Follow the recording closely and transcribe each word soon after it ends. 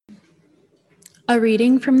A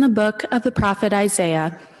reading from the book of the prophet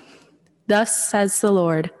Isaiah. Thus says the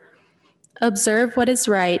Lord, observe what is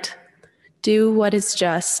right, do what is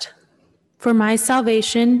just. For my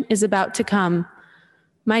salvation is about to come,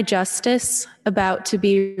 my justice about to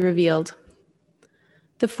be revealed.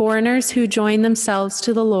 The foreigners who join themselves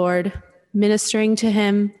to the Lord, ministering to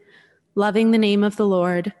him, loving the name of the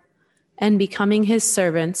Lord, and becoming his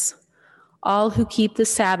servants, all who keep the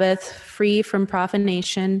Sabbath free from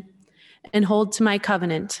profanation and hold to my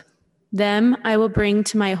covenant. Them I will bring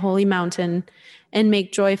to my holy mountain and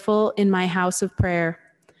make joyful in my house of prayer.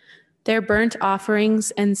 Their burnt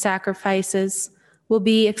offerings and sacrifices will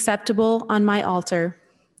be acceptable on my altar.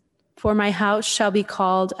 For my house shall be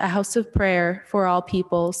called a house of prayer for all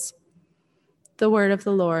peoples. The word of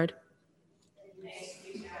the Lord.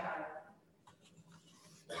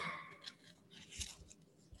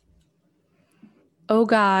 O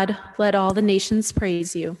God, let all the nations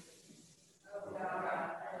praise you.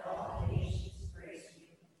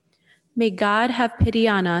 May God have pity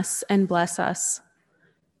on us and bless us.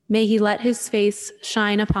 May he let his face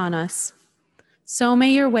shine upon us. So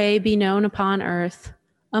may your way be known upon earth,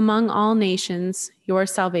 among all nations, your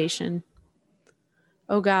salvation.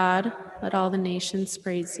 O God, let all the nations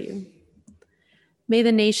praise you. May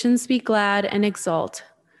the nations be glad and exult,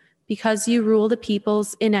 because you rule the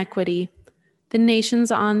peoples in equity, the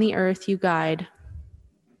nations on the earth you guide.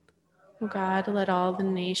 O God, let all the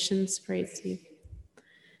nations praise you.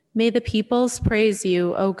 May the peoples praise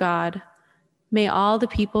you, O God. May all the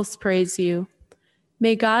peoples praise you.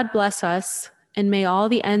 May God bless us, and may all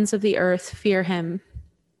the ends of the earth fear him.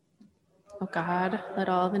 O God, let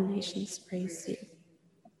all the nations praise you.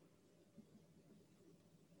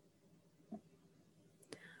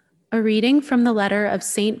 A reading from the letter of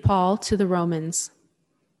St. Paul to the Romans.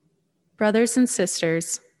 Brothers and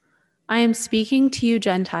sisters, I am speaking to you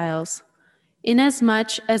Gentiles.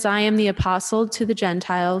 Inasmuch as I am the apostle to the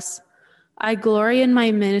Gentiles, I glory in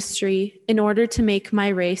my ministry in order to make my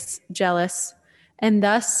race jealous and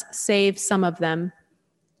thus save some of them.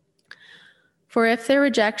 For if their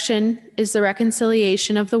rejection is the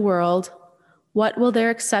reconciliation of the world, what will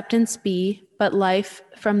their acceptance be but life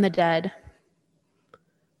from the dead?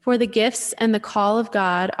 For the gifts and the call of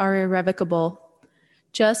God are irrevocable,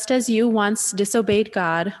 just as you once disobeyed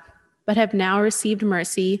God, but have now received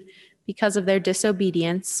mercy because of their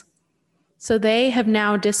disobedience. So they have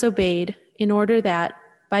now disobeyed in order that,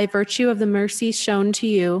 by virtue of the mercy shown to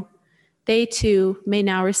you, they too may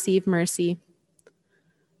now receive mercy.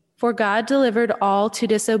 For God delivered all to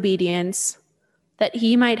disobedience, that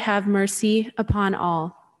he might have mercy upon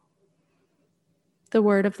all. The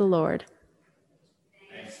word of the Lord.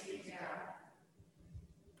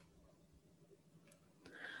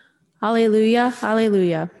 Alleluia,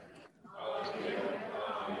 alleluia.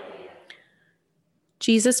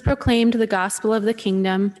 Jesus proclaimed the gospel of the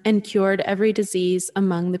kingdom and cured every disease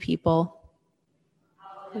among the people.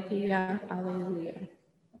 Alleluia, alleluia.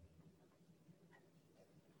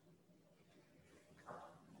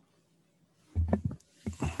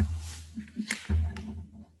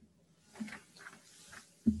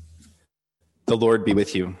 The Lord be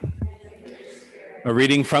with you. A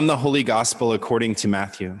reading from the Holy Gospel according to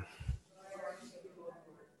Matthew.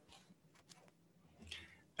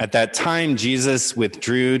 At that time, Jesus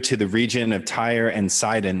withdrew to the region of Tyre and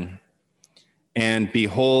Sidon. And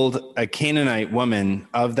behold, a Canaanite woman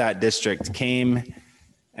of that district came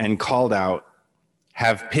and called out,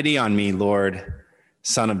 "Have pity on me, Lord,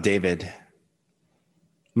 Son of David.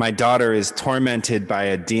 My daughter is tormented by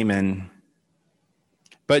a demon."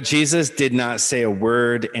 But Jesus did not say a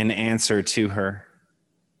word in answer to her.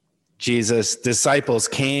 Jesus' disciples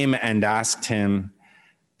came and asked him,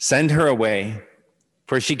 "Send her away,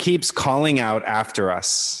 for she keeps calling out after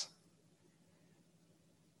us."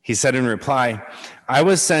 He said in reply, "I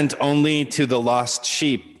was sent only to the lost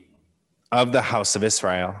sheep of the house of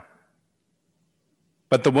Israel."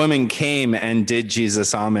 But the woman came and did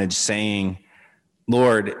Jesus homage, saying,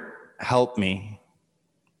 "Lord, help me."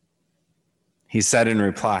 He said in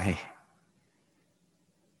reply,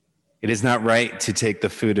 "It is not right to take the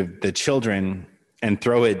food of the children and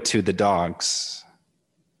throw it to the dogs."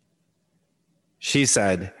 She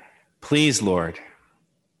said, "Please, Lord,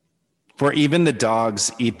 for even the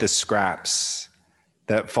dogs eat the scraps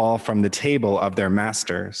that fall from the table of their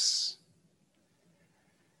masters."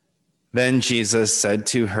 Then Jesus said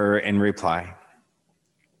to her in reply,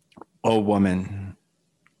 "O woman,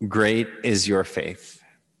 great is your faith.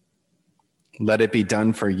 Let it be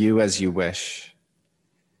done for you as you wish."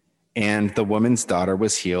 And the woman's daughter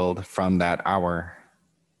was healed from that hour.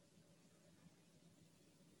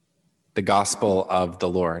 The Gospel of the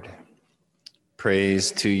Lord.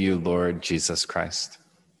 Praise to you, Lord Jesus Christ.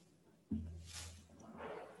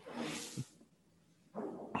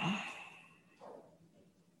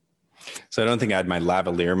 So I don't think I had my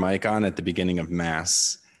lavalier mic on at the beginning of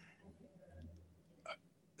Mass.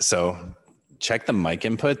 So check the mic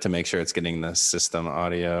input to make sure it's getting the system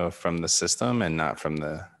audio from the system and not from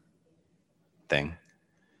the thing.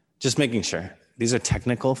 Just making sure. These are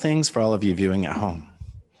technical things for all of you viewing at home.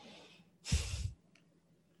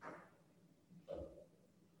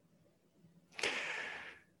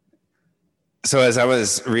 So as I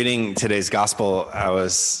was reading today's gospel, I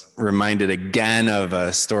was reminded again of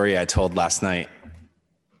a story I told last night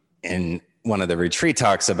in one of the retreat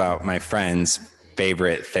talks about my friend's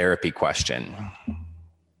favorite therapy question,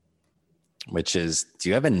 which is, do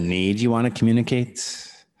you have a need you want to communicate?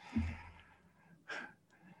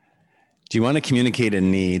 Do you want to communicate a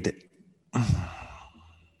need?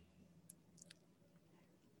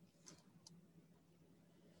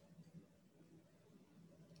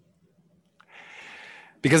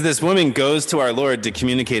 Because this woman goes to our Lord to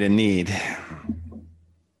communicate a need.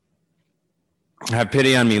 Have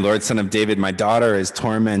pity on me, Lord, Son of David. My daughter is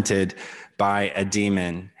tormented by a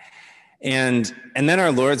demon. And then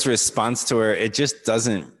our Lord's response to her, it just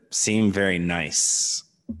doesn't seem very nice.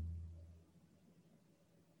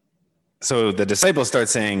 So the disciples start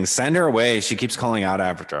saying, send her away. She keeps calling out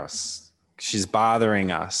after us. She's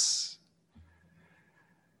bothering us.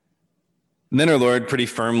 And then our Lord pretty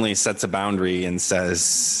firmly sets a boundary and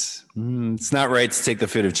says, it's not right to take the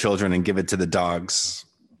food of children and give it to the dogs.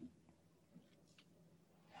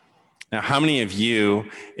 Now, how many of you,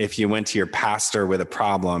 if you went to your pastor with a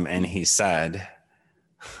problem and he said,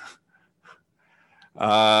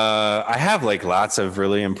 I have like lots of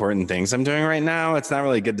really important things I'm doing right now. It's not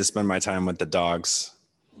really good to spend my time with the dogs,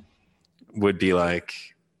 would be like,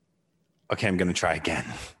 okay, I'm going to try again.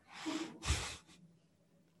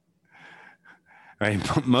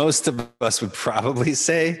 Right? Most of us would probably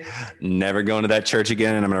say, never going to that church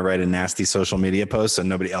again, and I'm going to write a nasty social media post so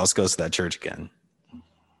nobody else goes to that church again.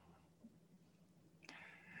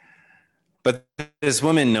 But this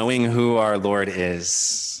woman, knowing who our Lord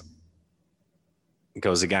is,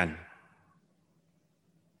 goes again.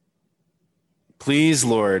 Please,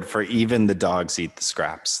 Lord, for even the dogs eat the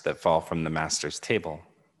scraps that fall from the master's table.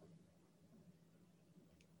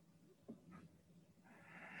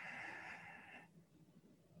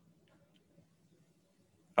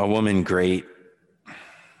 A woman, great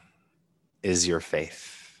is your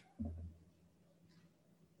faith.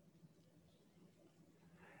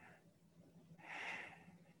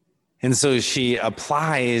 And so she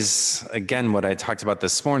applies, again, what I talked about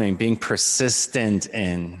this morning, being persistent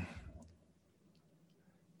in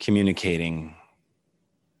communicating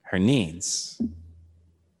her needs.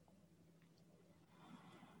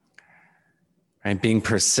 Right? Being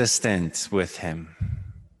persistent with him.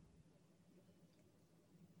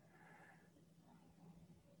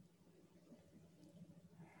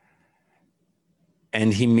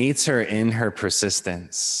 And he meets her in her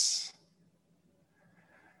persistence.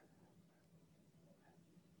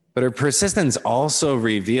 But her persistence also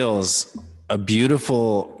reveals a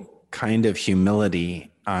beautiful kind of humility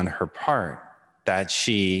on her part, that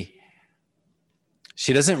she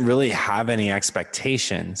doesn't really have any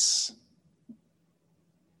expectations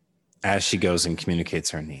as she goes and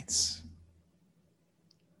communicates her needs.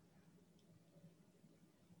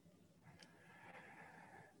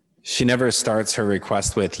 She never starts her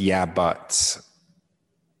request with, yeah, but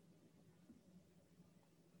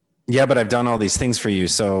I've done all these things for you,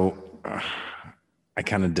 so I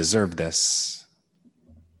kind of deserve this.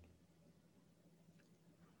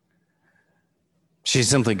 She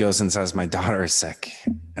simply goes and says, my daughter is sick,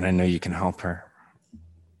 and I know you can help her.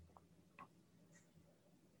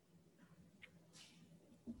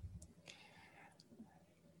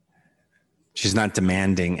 She's not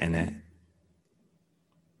demanding in it.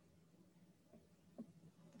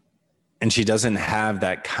 And she doesn't have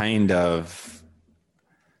that kind of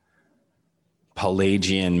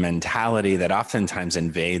Pelagian mentality that oftentimes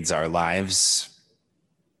invades our lives,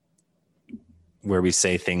 where we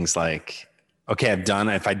say things like, okay,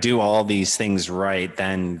 if I do all these things right,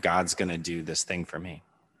 then God's going to do this thing for me.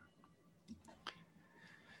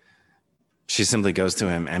 She simply goes to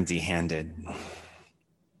him empty-handed.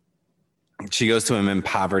 She goes to him in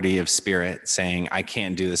poverty of spirit, saying, I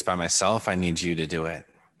can't do this by myself. I need you to do it.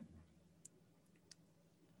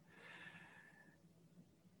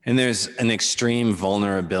 And there's an extreme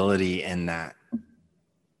vulnerability in that,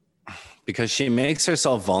 because she makes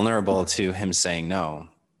herself vulnerable to him saying no.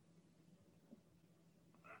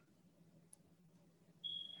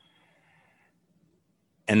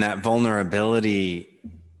 And that vulnerability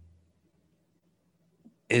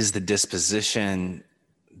is the disposition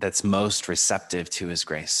that's most receptive to his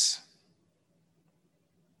grace.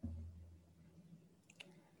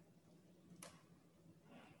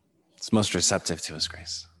 It's most receptive to his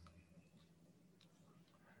grace.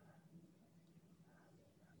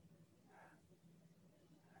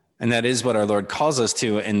 And that is what our Lord calls us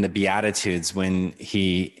to in the Beatitudes. When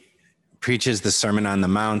he preaches the Sermon on the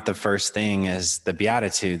Mount, the first thing is the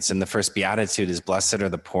Beatitudes. And the first Beatitude is, blessed are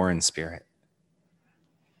the poor in spirit.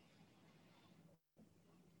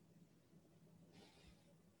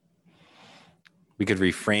 We could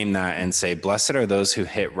reframe that and say, blessed are those who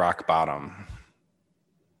hit rock bottom,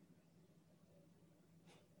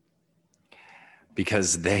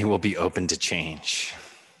 because they will be open to change.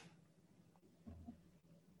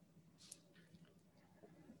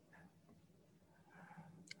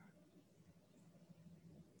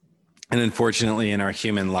 And unfortunately, in our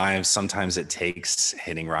human lives, sometimes it takes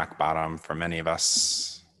hitting rock bottom for many of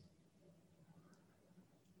us.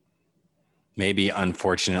 Maybe,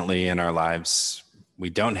 unfortunately, in our lives, we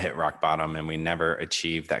don't hit rock bottom and we never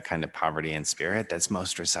achieve that kind of poverty in spirit that's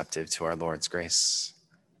most receptive to our Lord's grace.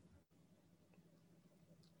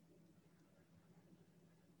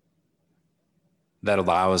 That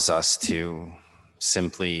allows us to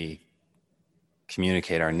simply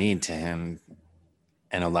communicate our need to him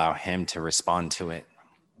and allow him to respond to it.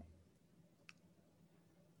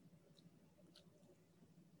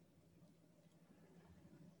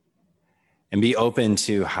 And be open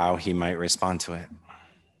to how he might respond to it.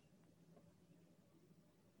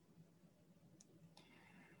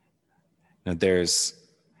 Now, there's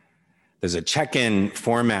a check-in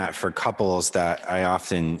format for couples that I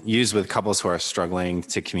often use with couples who are struggling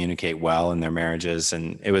to communicate well in their marriages.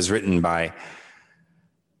 And it was written by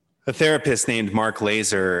a therapist named Mark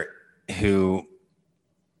Laser, who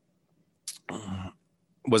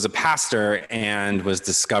was a pastor and was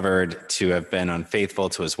discovered to have been unfaithful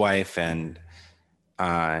to his wife, and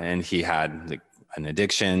he had an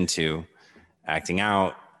addiction to acting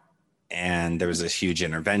out, and there was this huge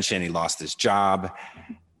intervention. He lost his job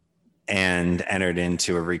and entered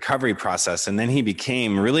into a recovery process, and then he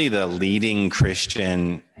became really the leading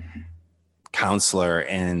Christian counselor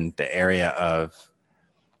in the area of,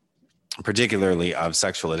 particularly of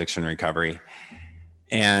sexual addiction recovery.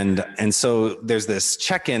 And so there's this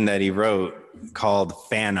check-in that he wrote called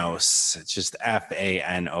Fanos. It's just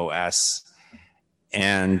Fanos.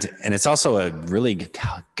 And it's also a really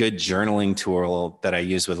good journaling tool that I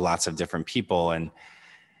use with lots of different people. And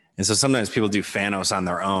so sometimes people do Fanos on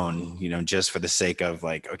their own, just for the sake of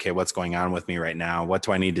like, okay, what's going on with me right now? What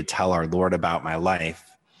do I need to tell our Lord about my life?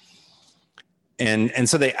 And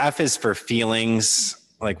so the F is for feelings,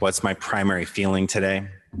 like what's my primary feeling today?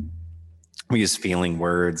 We use feeling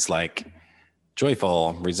words like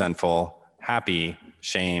joyful, resentful, happy,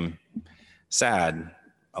 shame, sad,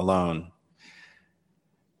 alone.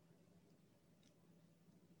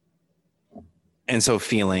 And so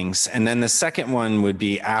feelings. And then the second one would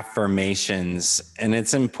be affirmations. And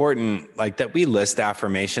it's important like that we list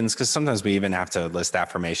affirmations, because sometimes we even have to list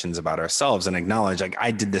affirmations about ourselves and acknowledge, like,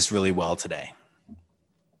 I did this really well today.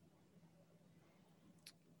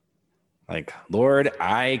 Like, Lord,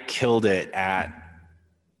 I killed it at,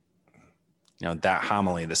 that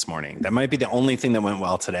homily this morning. That might be the only thing that went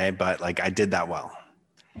well today, but like I did that well.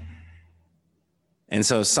 And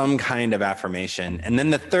so some kind of affirmation. And then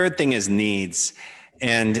the third thing is needs.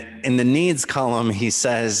 And in the needs column, he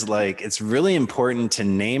says, like, it's really important to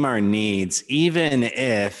name our needs, even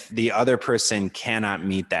if the other person cannot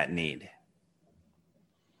meet that need.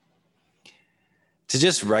 To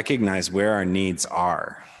just recognize where our needs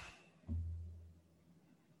are.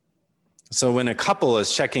 So when a couple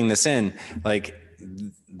is checking this in, like,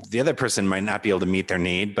 the other person might not be able to meet their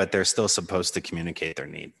need, but they're still supposed to communicate their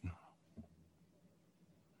need.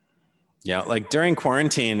 Yeah, like during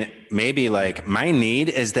quarantine, maybe like my need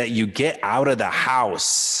is that you get out of the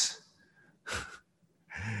house.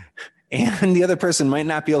 And the other person might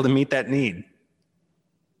not be able to meet that need.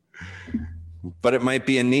 But it might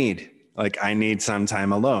be a need. Like, I need some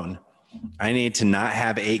time alone. I need to not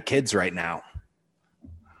have 8 kids right now.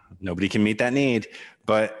 Nobody can meet that need,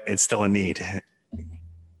 but it's still a need.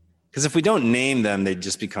 Because if we don't name them, they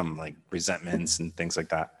just become like resentments and things like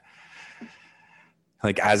that.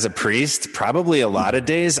 Like, as a priest, probably a lot of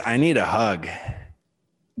days I need a hug.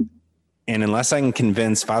 And unless I can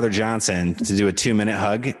convince Father Johnson to do a 2-minute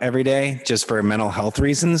hug every day just for mental health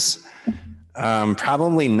reasons,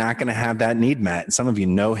 probably not going to have that need met. Some of you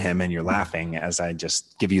know him and you're laughing as I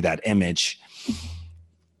just give you that image.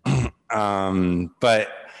 But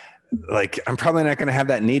like, I'm probably not going to have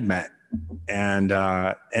that need met. And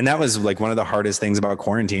that was like one of the hardest things about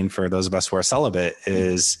quarantine for those of us who are celibate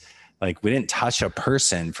is like, we didn't touch a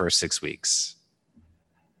person for 6 weeks.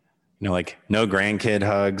 Like no grandkid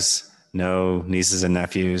hugs, no nieces and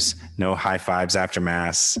nephews, no high fives after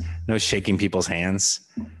mass, no shaking people's hands.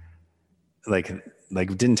 Like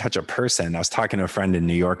didn't touch a person. I was talking to a friend in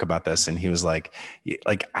New York about this, and he was like,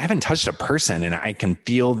 I haven't touched a person and I can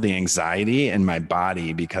feel the anxiety in my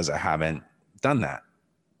body because I haven't done that.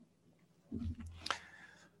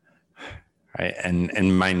 Right.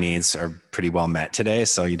 And my needs are pretty well met today.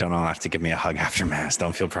 So you don't all have to give me a hug after mass.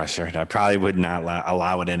 Don't feel pressured. I probably would not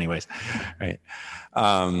allow it anyways. Right.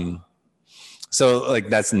 So like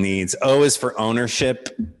that's needs. O is for ownership.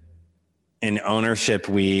 In ownership,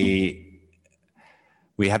 we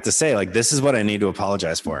have to say like, this is what I need to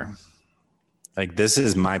apologize for. Like, this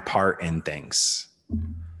is my part in things.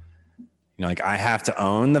 Like I have to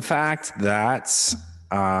own the fact that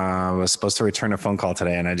I was supposed to return a phone call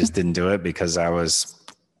today and I just didn't do it because I was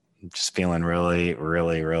just feeling really,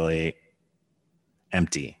 really, really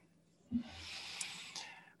empty.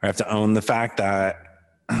 I have to own the fact that,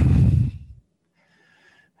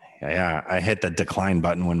 I hit the decline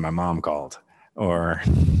button when my mom called, or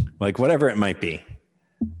like whatever it might be.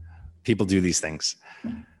 People do these things.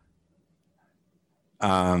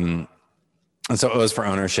 And so O is for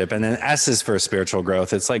ownership. And then S is for spiritual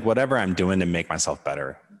growth. It's like whatever I'm doing to make myself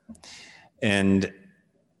better. And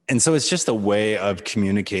so it's just a way of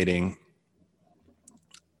communicating,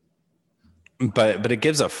 but it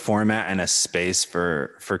gives a format and a space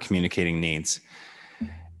for communicating needs.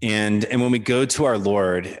 And when we go to our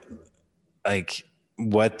Lord, like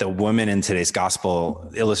what the woman in today's gospel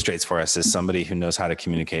illustrates for us is somebody who knows how to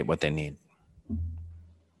communicate what they need.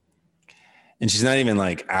 And she's not even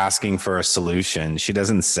like asking for a solution. She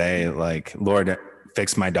doesn't say like, Lord,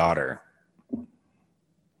 fix my daughter.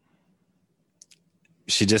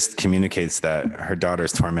 She just communicates that her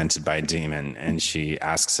daughter's tormented by a demon and she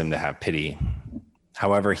asks him to have pity,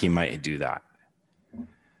 however he might do that.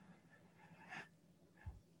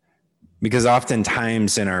 Because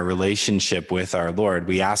oftentimes in our relationship with our Lord,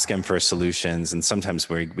 we ask him for solutions, and sometimes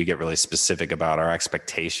we get really specific about our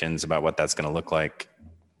expectations about what that's going to look like.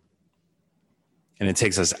 And it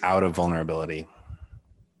takes us out of vulnerability.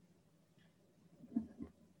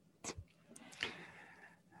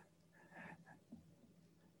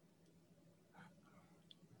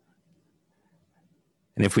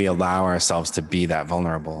 And if we allow ourselves to be that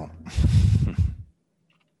vulnerable,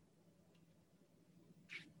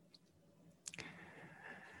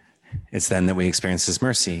 it's then that we experience his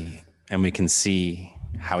mercy and we can see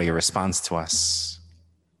how he responds to us.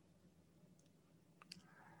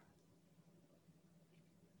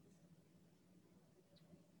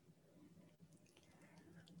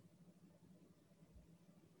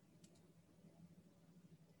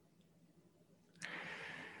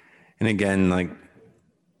 And again, like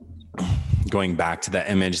going back to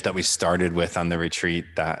the image that we started with on the retreat,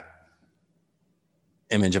 that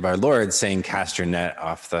image of our Lord saying, cast your net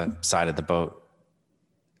off the side of the boat.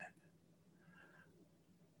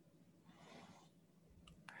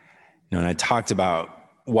 And I talked about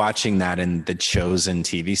watching that in the Chosen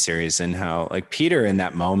TV series and how like Peter in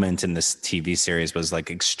that moment in this TV series was like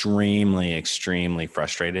extremely, extremely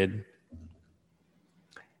frustrated.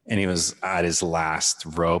 And he was at his last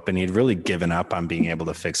rope and he'd really given up on being able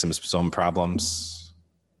to fix his own problems.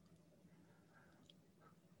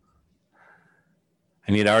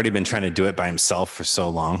 And he'd already been trying to do it by himself for so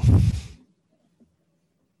long.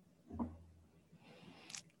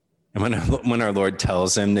 And when our Lord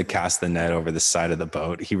tells him to cast the net over the side of the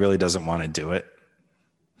boat, he really doesn't want to do it.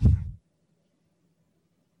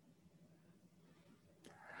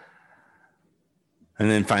 And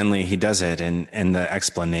then finally he does it. And the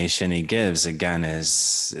explanation he gives again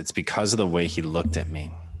is it's because of the way he looked at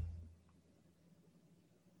me.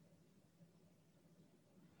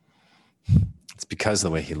 It's because of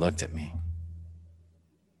the way he looked at me.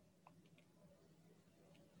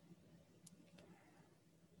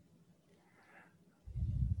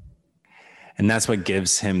 And that's what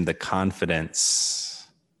gives him the confidence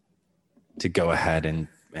to go ahead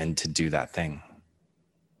and to do that thing.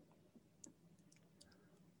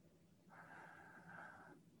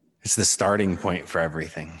 It's the starting point for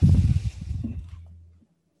everything.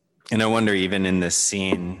 And I wonder, even in this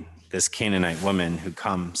scene, this Canaanite woman who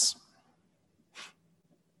comes,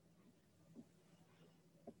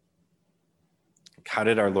 how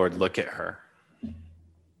did our Lord look at her?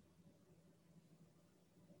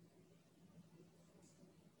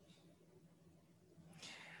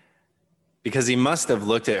 Because he must have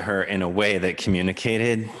looked at her in a way that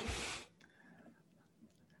communicated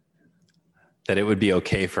that it would be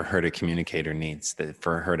okay for her to communicate her needs, that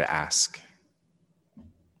for her to ask.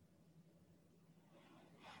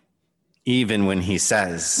 Even when he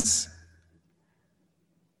says,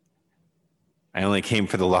 I only came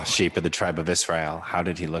for the lost sheep of the tribe of Israel, how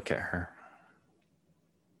did he look at her?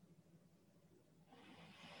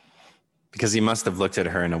 Because he must have looked at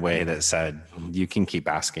her in a way that said, you can keep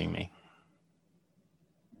asking me.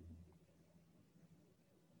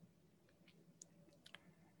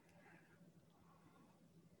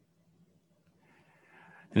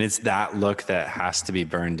 And it's that look that has to be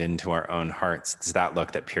burned into our own hearts. It's that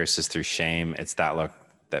look that pierces through shame. It's that look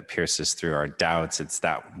that pierces through our doubts. It's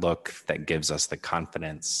that look that gives us the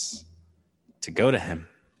confidence to go to him.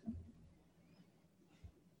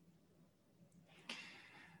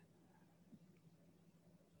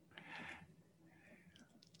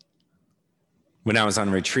 When I was on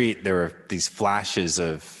retreat, there were these flashes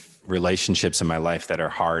of relationships in my life that are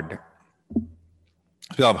hard.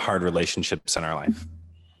 We all have hard relationships in our life.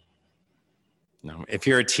 If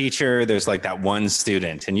you're a teacher, there's like that one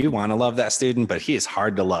student and you want to love that student, but he is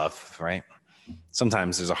hard to love, right?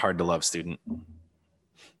 Sometimes there's a hard to love student.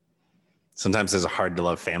 Sometimes there's a hard to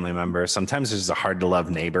love family member. Sometimes there's a hard to love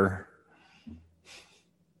neighbor.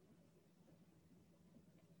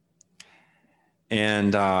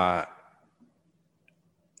 And I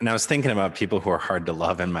was thinking about people who are hard to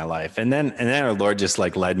love in my life. And then our Lord just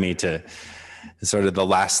like led me to sort of the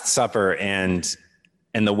Last Supper and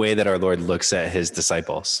the way that our Lord looks at his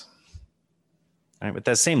disciples, right? With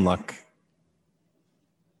that same look.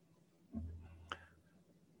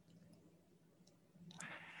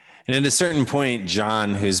 And at a certain point,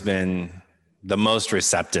 John, who's been the most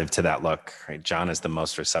receptive to that look, right? John is the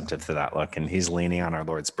most receptive to that look, and he's leaning on our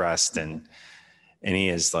Lord's breast, and he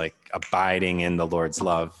is like abiding in the Lord's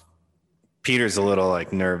love. Peter's a little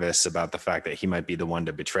like nervous about the fact that he might be the one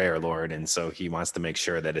to betray our Lord, and so he wants to make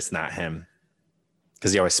sure that it's not him,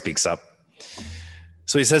 because he always speaks up.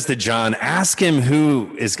 So he says to John, ask him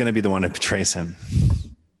who is going to be the one that betrays him.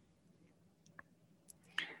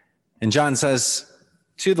 And John says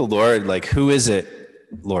to the Lord, like, who is it,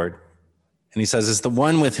 Lord? And he says, it's the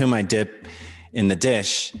one with whom I dip in the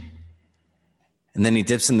dish. And then he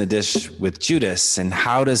dips in the dish with Judas. And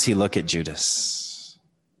how does he look at Judas?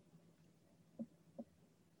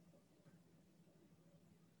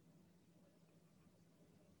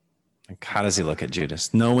 Like, how does he look at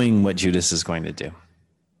Judas, knowing what Judas is going to do?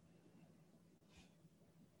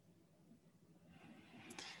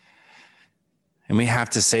 And we have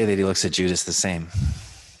to say that he looks at Judas the same.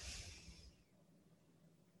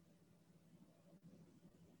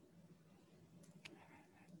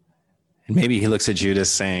 And maybe he looks at Judas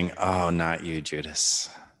saying, oh, not you, Judas.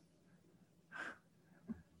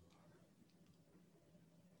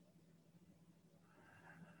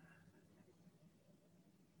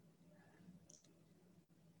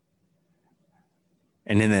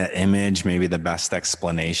 And in that image, maybe the best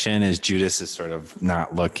explanation is Judas is sort of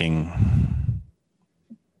not looking.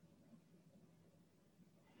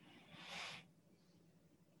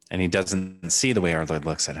 And he doesn't see the way our Lord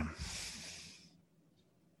looks at him.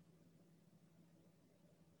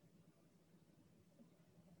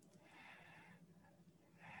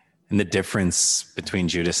 And the difference between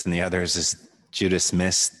Judas and the others is Judas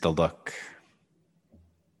missed the look.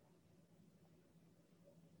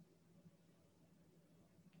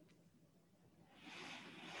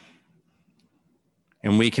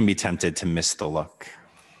 And we can be tempted to miss the look.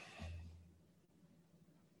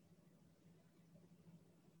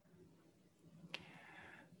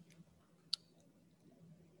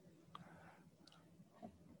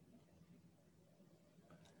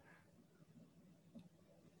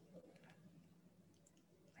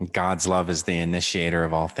 God's love is the initiator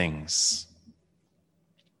of all things.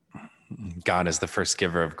 God is the first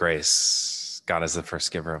giver of grace. God is the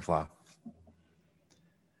first giver of love.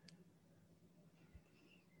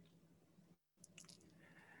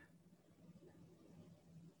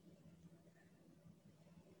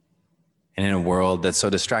 And in a world that's so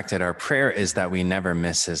distracted, our prayer is that we never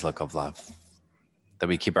miss his look of love, that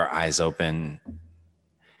we keep our eyes open,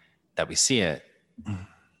 that we see it,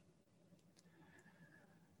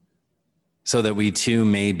 so that we too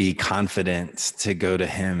may be confident to go to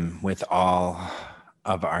him with all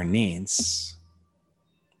of our needs,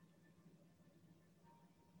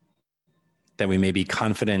 that we may be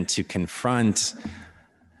confident to confront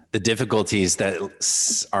the difficulties that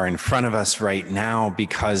are in front of us right now,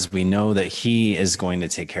 because we know that he is going to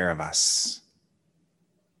take care of us.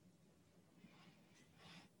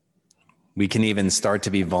 We can even start to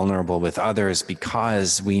be vulnerable with others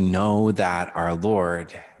because we know that our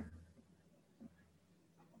Lord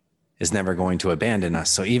is never going to abandon us.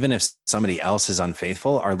 So even if somebody else is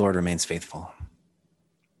unfaithful, our Lord remains faithful.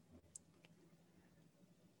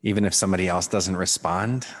 Even if somebody else doesn't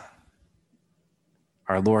respond,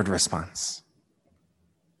 our Lord responds.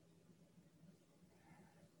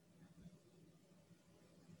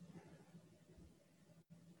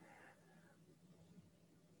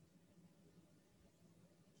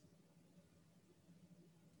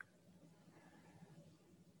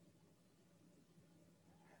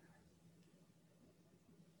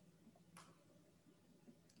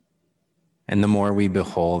 And the more we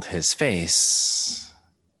behold his face,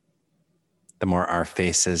 the more our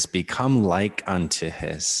faces become like unto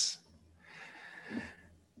his.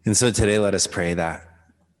 And so today, let us pray that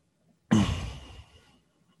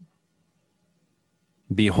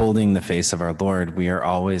beholding the face of our Lord, we are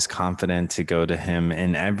always confident to go to him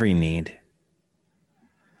in every need,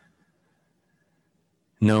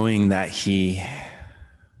 knowing that he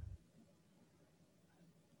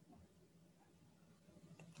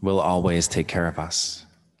will always take care of us.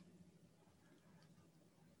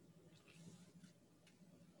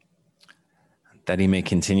 That he may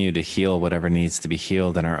continue to heal whatever needs to be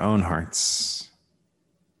healed in our own hearts,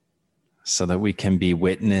 so that we can be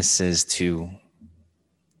witnesses to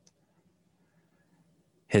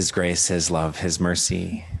his grace, his love, his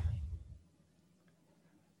mercy,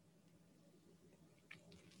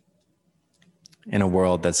 in a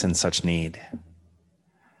world that's in such need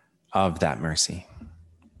of that mercy.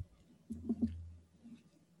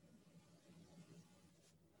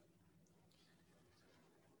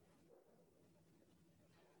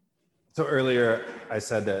 So earlier I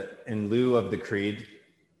said that in lieu of the creed,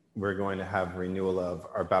 we're going to have renewal of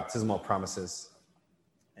our baptismal promises.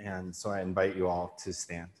 And so I invite you all to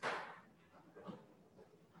stand.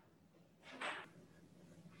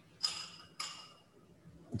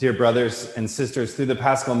 Dear brothers and sisters, through the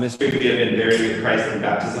Paschal mystery, we have been buried with Christ in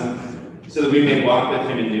baptism, so that we may walk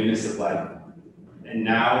with him in newness of life. And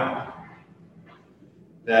now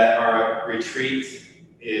that our retreat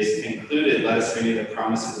is concluded, let us renew the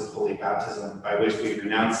promises of holy baptism, by which we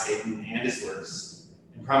renounce Satan and his works,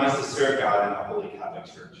 and promise to serve God in the Holy Catholic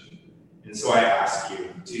Church. And so I ask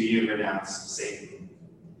you, do you renounce Satan?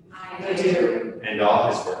 I do. And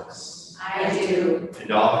all his works? I do.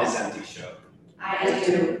 And all his empty show? I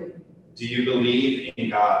do. Do you believe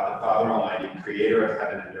in God, the Father Almighty, creator of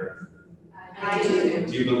heaven and earth? I do.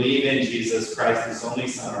 Do you believe in Jesus Christ, his only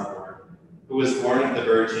Son, our Lord, who was born of the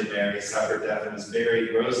Virgin Mary, suffered death, and was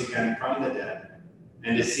buried, rose again from the dead,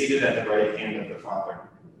 and is seated at the right hand of the Father?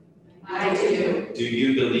 I do. Do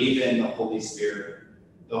you believe in the Holy Spirit,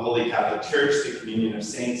 the Holy Catholic Church, the communion of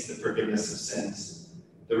saints, the forgiveness of sins,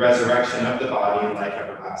 the resurrection of the body, and life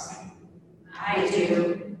everlasting? I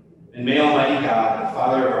do. And may Almighty God, the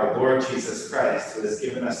Father of our Lord Jesus Christ, who has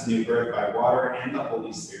given us new birth by water and the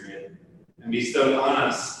Holy Spirit, and bestowed on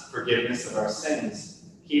us forgiveness of our sins,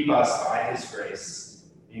 keep us by his grace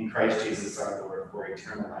in Christ Jesus our Lord for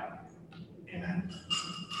eternal life. Amen.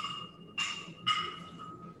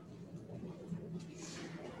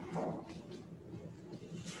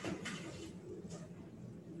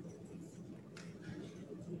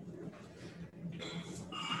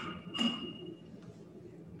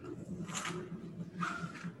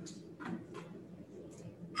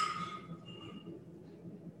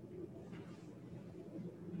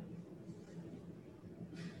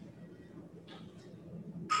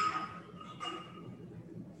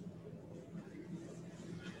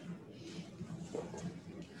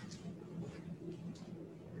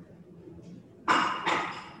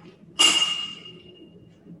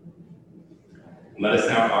 Let us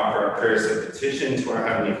now offer our prayers of petition to our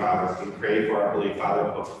Heavenly Father. We pray for our Holy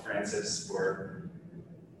Father, Pope Francis, for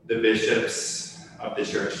the bishops of the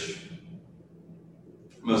church,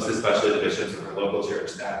 most especially the bishops of our local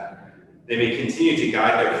church, that they may continue to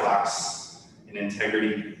guide their flocks in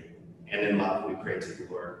integrity and in love. We pray to the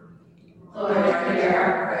Lord. Lord, hear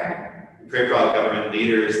our prayer. We pray for all government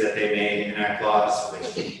leaders that they may enact laws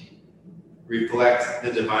which reflect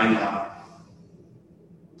the divine law,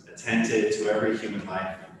 attentive to every human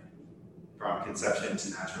life, from conception to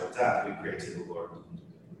natural death. We pray to the Lord.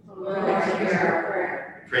 Lord, hear our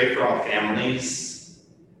prayer. We pray for all families,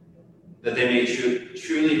 that they may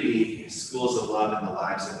truly be schools of love in the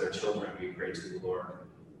lives of their children. We pray to the Lord.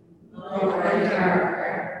 Lord, hear our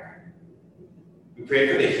prayer. We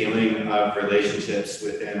pray for the healing of relationships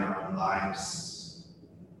within our own lives,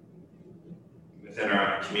 within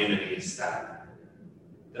our own communities, that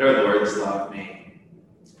our Lord's love may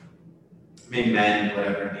mend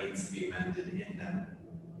whatever needs to be mended in them.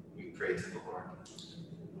 We pray to the Lord.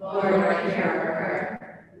 Lord, hear our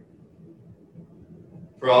prayer.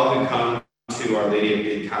 For all who come to Our Lady of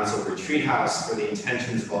Good Counsel Retreat House, for the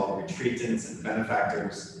intentions of all retreatants and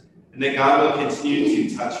benefactors, and that God will continue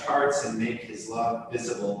to touch hearts and make his love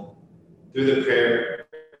visible through the prayer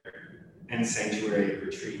and sanctuary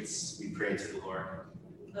retreats. We pray to the Lord.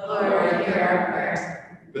 Lord, hear our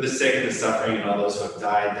prayer. For the sake of the suffering and all those who have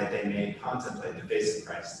died, that they may contemplate the face of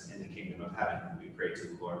Christ in the kingdom of heaven, we pray to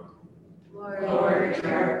the Lord. Lord,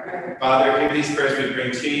 hear our prayer. Father, hear these prayers we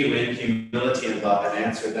bring to you in humility and love, and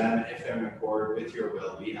answer them if they're in accord with your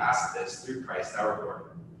will. We ask this through Christ our Lord.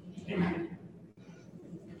 Amen.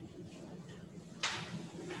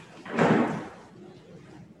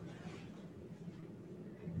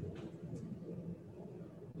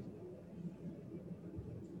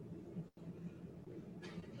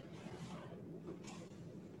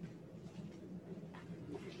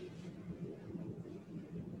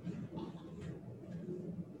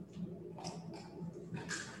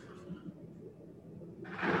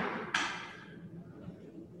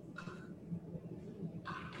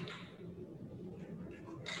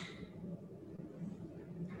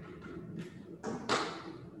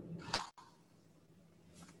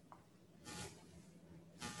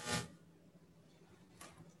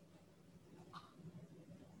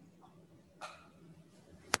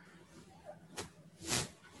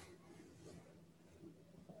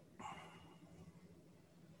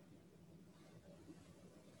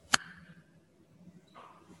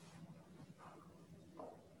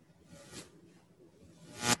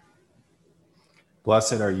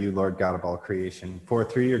 Blessed are you, Lord God of all creation, for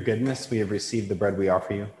through your goodness we have received the bread we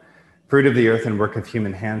offer you, fruit of the earth and work of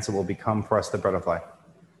human hands that will become for us the bread of life.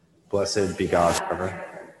 Blessed be God forever.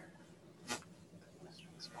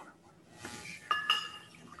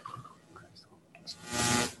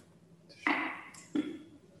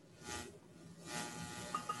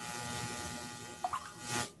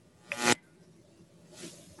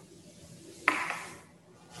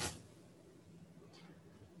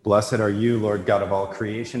 Blessed are you, Lord God of all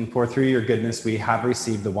creation, for through your goodness we have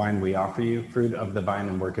received the wine we offer you, fruit of the vine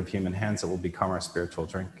and work of human hands that will become our spiritual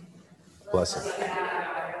drink. Blessed.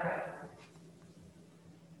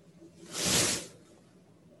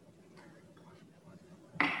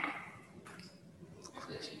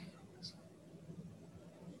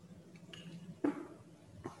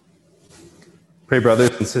 Pray, brothers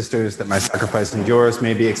and sisters, that my sacrifice and yours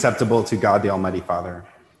may be acceptable to God the Almighty Father.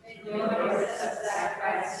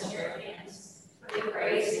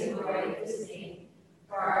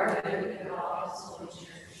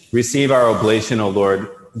 Receive our oblation, O Lord,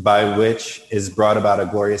 by which is brought about a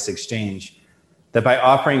glorious exchange, that by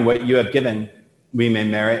offering what you have given, we may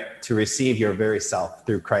merit to receive your very self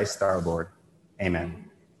through Christ our Lord.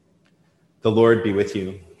 Amen. The Lord be with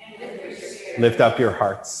you. Lift up your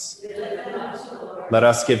hearts. Let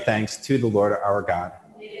us give thanks to the Lord our God.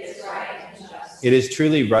 It is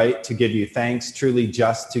truly right to give you thanks, truly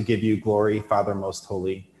just to give you glory, Father most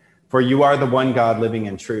holy. For you are the one God living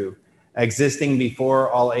and true, existing before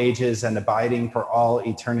all ages and abiding for all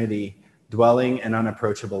eternity, dwelling in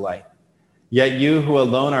unapproachable light. Yet you who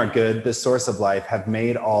alone are good, the source of life, have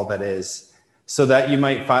made all that is, so that you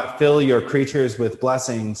might fill your creatures with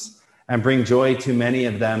blessings and bring joy to many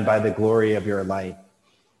of them by the glory of your light.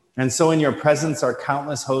 And so in your presence are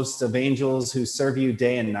countless hosts of angels who serve you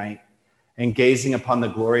day and night, and gazing upon the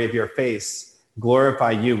glory of your face,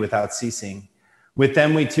 glorify you without ceasing. With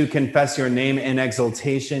them we too confess your name in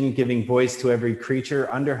exaltation, giving voice to every creature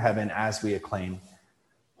under heaven as we acclaim,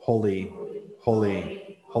 Holy,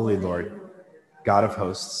 holy, holy Lord, God of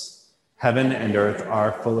hosts, heaven and earth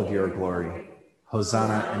are full of your glory.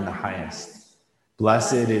 Hosanna in the highest.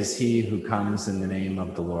 Blessed is he who comes in the name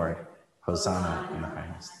of the Lord. Hosanna in the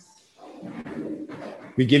highest.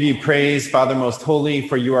 We give you praise, Father most holy,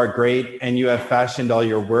 for you are great, and you have fashioned all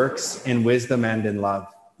your works in wisdom and in love.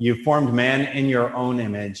 You formed man in your own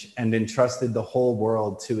image and entrusted the whole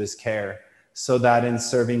world to his care, so that in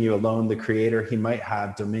serving you alone, the Creator, he might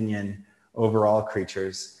have dominion over all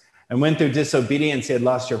creatures. And when through disobedience he had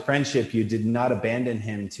lost your friendship, you did not abandon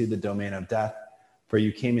him to the domain of death, for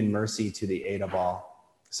you came in mercy to the aid of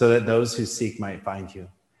all, so that those who seek might find you.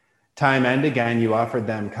 Time and again you offered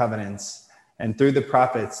them covenants, and through the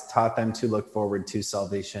prophets taught them to look forward to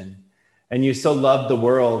salvation. And you so loved the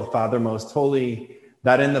world, Father most holy,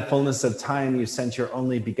 that in the fullness of time you sent your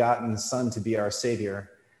only begotten Son to be our Savior,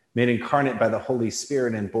 made incarnate by the Holy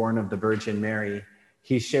Spirit and born of the Virgin Mary.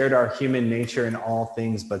 He shared our human nature in all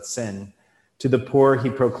things but sin. To the poor he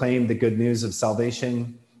proclaimed the good news of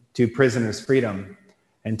salvation, to prisoners freedom,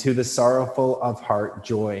 and to the sorrowful of heart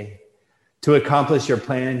joy. To accomplish your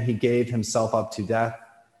plan, he gave himself up to death,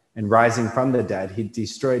 and rising from the dead, he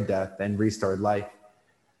destroyed death and restored life.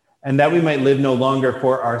 and that we might live no longer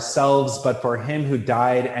for ourselves, but for him who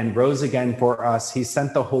died and rose again for us. He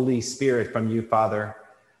sent the Holy Spirit from you, Father,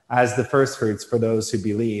 as the firstfruits for those who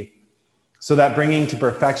believe, so that bringing to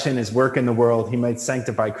perfection his work in the world, he might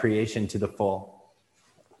sanctify creation to the full.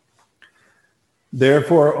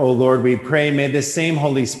 Therefore, O Lord, we pray, may this same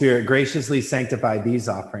Holy Spirit graciously sanctify these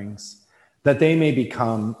offerings, that they may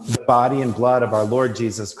become the body and blood of our Lord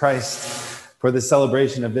Jesus Christ, for the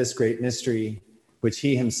celebration of this great mystery, which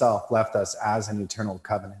he himself left us as an eternal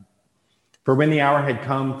covenant. For when the hour had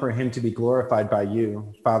come for him to be glorified by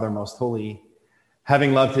you, Father most holy,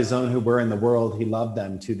 having loved his own who were in the world, he loved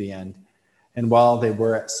them to the end. And while they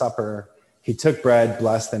were at supper, he took bread,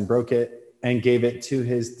 blessed and broke it, and gave it to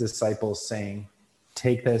his disciples, saying,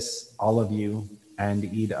 "Take this, all of you, and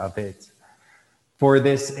eat of it. For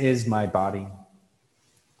this is my body,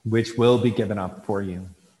 which will be given up for you."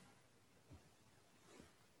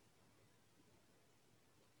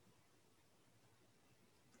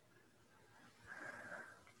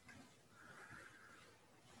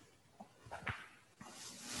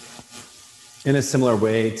 In a similar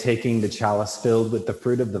way, taking the chalice filled with the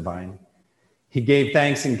fruit of the vine, he gave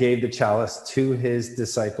thanks and gave the chalice to his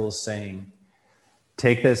disciples, saying,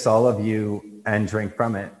 "Take this, all of you, and drink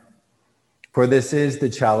from it. For this is the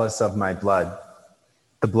chalice of my blood,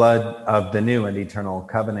 the blood of the new and eternal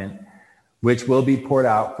covenant, which will be poured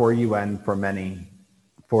out for you and for many,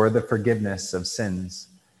 for the forgiveness of sins.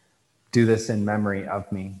 Do this in memory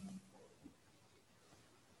of me."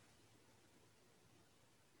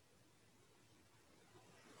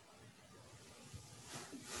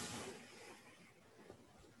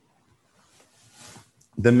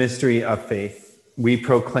 The mystery of faith. We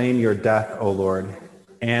proclaim your death, O Lord,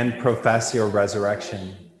 and profess your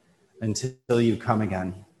resurrection until you come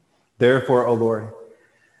again. Therefore, O Lord,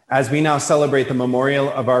 as we now celebrate the memorial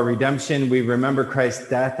of our redemption, we remember Christ's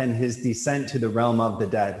death and his descent to the realm of the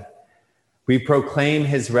dead. We proclaim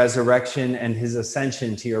his resurrection and his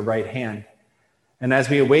ascension to your right hand. And as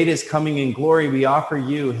we await his coming in glory, we offer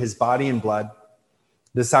you his body and blood,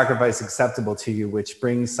 the sacrifice acceptable to you, which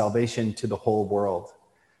brings salvation to the whole world.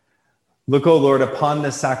 Look, O Lord, upon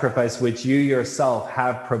the sacrifice which you yourself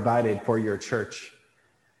have provided for your church,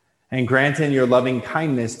 and grant in your loving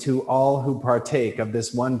kindness to all who partake of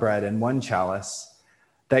this one bread and one chalice,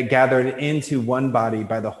 that gathered into one body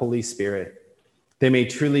by the Holy Spirit, they may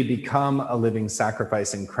truly become a living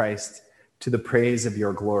sacrifice in Christ to the praise of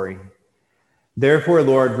your glory. Therefore,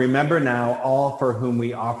 Lord, remember now all for whom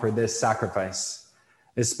we offer this sacrifice,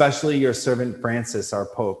 especially your servant Francis, our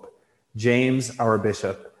Pope, James, our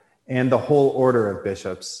Bishop, and the whole order of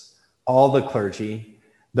bishops, all the clergy,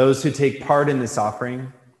 those who take part in this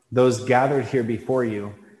offering, those gathered here before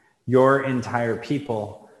you, your entire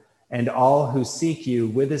people, and all who seek you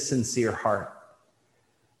with a sincere heart.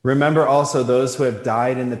 Remember also those who have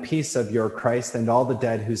died in the peace of your Christ, and all the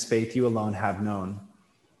dead whose faith you alone have known.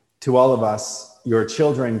 To all of us, your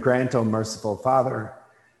children, grant, O merciful Father,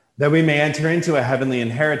 that we may enter into a heavenly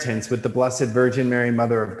inheritance with the Blessed Virgin Mary,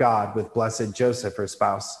 Mother of God, with blessed Joseph, her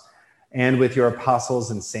spouse, and with your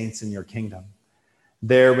apostles and saints in your kingdom.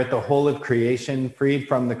 There, with the whole of creation, freed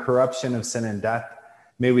from the corruption of sin and death,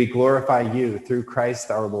 may we glorify you through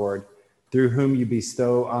Christ our Lord, through whom you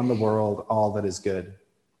bestow on the world all that is good.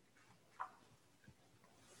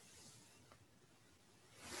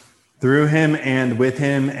 Through him and with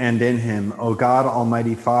him and in him, O God,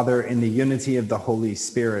 Almighty Father, in the unity of the Holy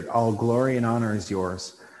Spirit, all glory and honor is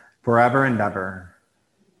yours, forever and ever.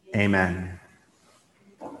 Amen.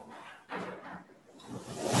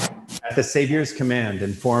 At the Savior's command,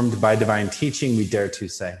 informed by divine teaching, we dare to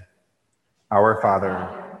say, Our Father,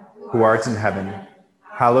 who art in heaven,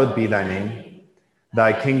 hallowed be thy name.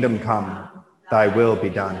 Thy kingdom come, thy will be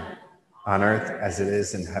done, on earth as it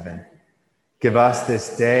is in heaven. Give us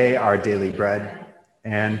this day our daily bread,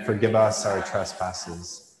 and forgive us our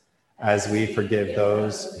trespasses, as we forgive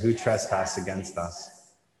those who trespass against us.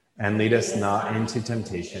 And lead us not into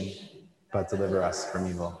temptation, but deliver us from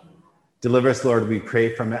evil. Deliver us, Lord, we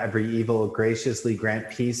pray, from every evil. Graciously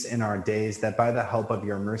grant peace in our days, that by the help of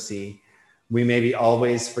your mercy, we may be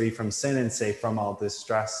always free from sin and safe from all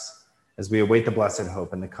distress, as we await the blessed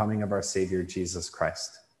hope and the coming of our Savior, Jesus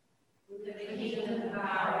Christ.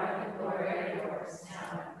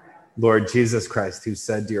 Lord Jesus Christ, who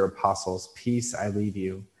said to your apostles, "Peace I leave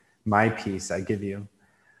you, my peace I give you,"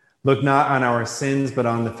 look not on our sins, but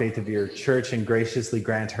on the faith of your church, and graciously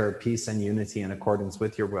grant her peace and unity in accordance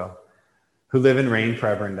with your will, who live and reign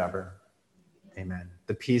forever and ever. Amen.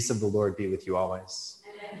 The peace of the Lord be with you always.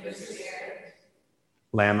 And with your spirit.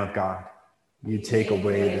 Lamb of God, you take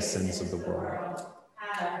away the sins of the world.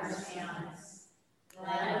 Have mercy on us.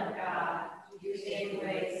 Lamb of God,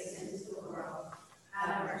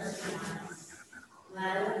 mercy on us.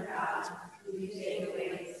 Lamb of God, who you take away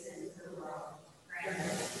the sins of the world, grant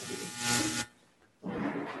us peace.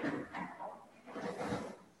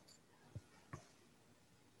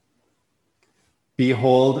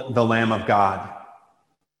 Behold the Lamb of God.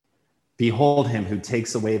 Behold him who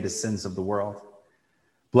takes away the sins of the world.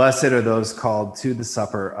 Blessed are those called to the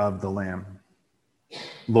supper of the Lamb.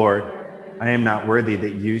 Lord, I am not worthy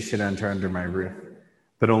that you should enter under my roof,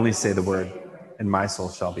 but only say the word, and my soul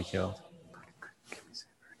shall be healed.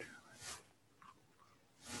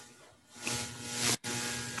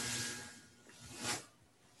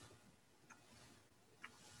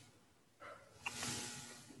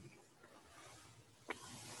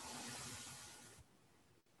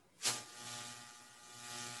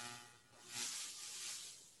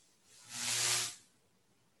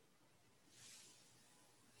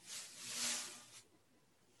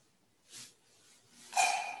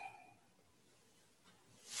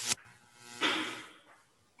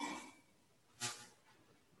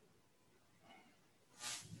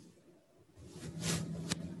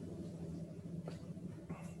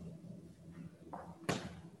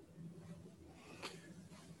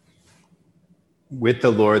 With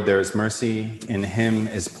the Lord there is mercy, in him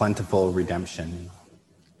is plentiful redemption.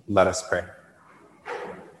 Let us pray.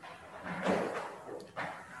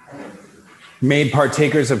 Made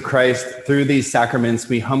partakers of Christ through these sacraments,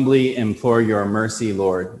 we humbly implore your mercy,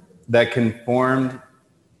 Lord, that conformed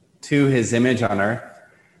to his image on earth,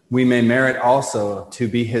 we may merit also to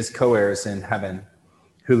be his co-heirs in heaven,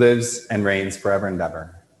 who lives and reigns forever and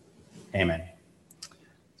ever. Amen.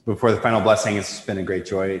 Before the final blessing, it's been a great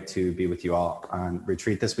joy to be with you all on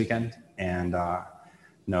retreat this weekend, and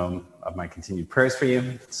know of my continued prayers for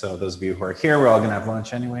you. So those of you who are here, we're all going to have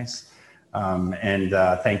lunch anyways. And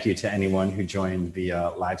thank you to anyone who joined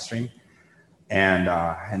via live stream, and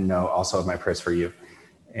know also of my prayers for you.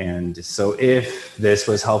 And so if this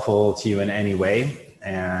was helpful to you in any way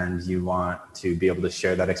and you want to be able to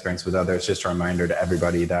share that experience with others, just a reminder to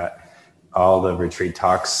everybody that all the retreat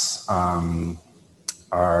talks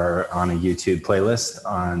are on a YouTube playlist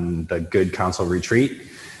on the Good Counsel Retreat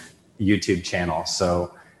YouTube channel.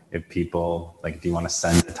 So if people, like if you want to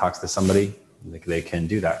send the talks to somebody, they can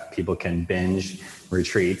do that. People can binge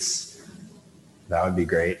retreats. That would be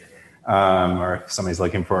great. Or if somebody's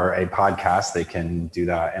looking for a podcast, they can do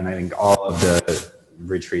that. And I think all of the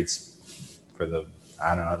retreats for the,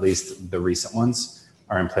 I don't know, at least the recent ones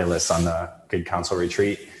are in playlists on the Good Counsel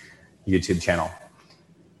Retreat YouTube channel.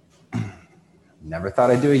 Never thought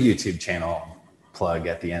I'd do a YouTube channel plug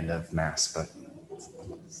at the end of Mass, but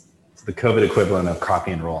it's the COVID equivalent of coffee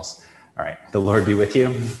and rolls. All right, the Lord be with you.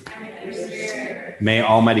 May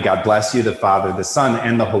Almighty God bless you, the Father, the Son,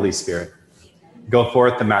 and the Holy Spirit. Go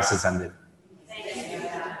forth, the Mass is ended.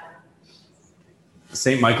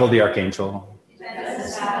 Saint Michael the Archangel. Defend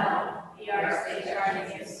us battle, be our safeguard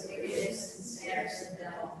against the wickedness and snares of the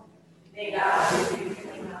devil. May God rebuke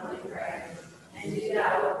him, we humbly pray. And do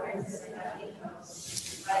thou, O Prince of heavenly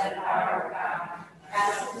hosts, by the power of God,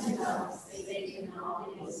 cast into hell Satan and all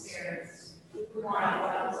evil spirits, who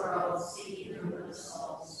want the world seeking the ruin of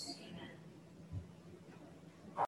souls.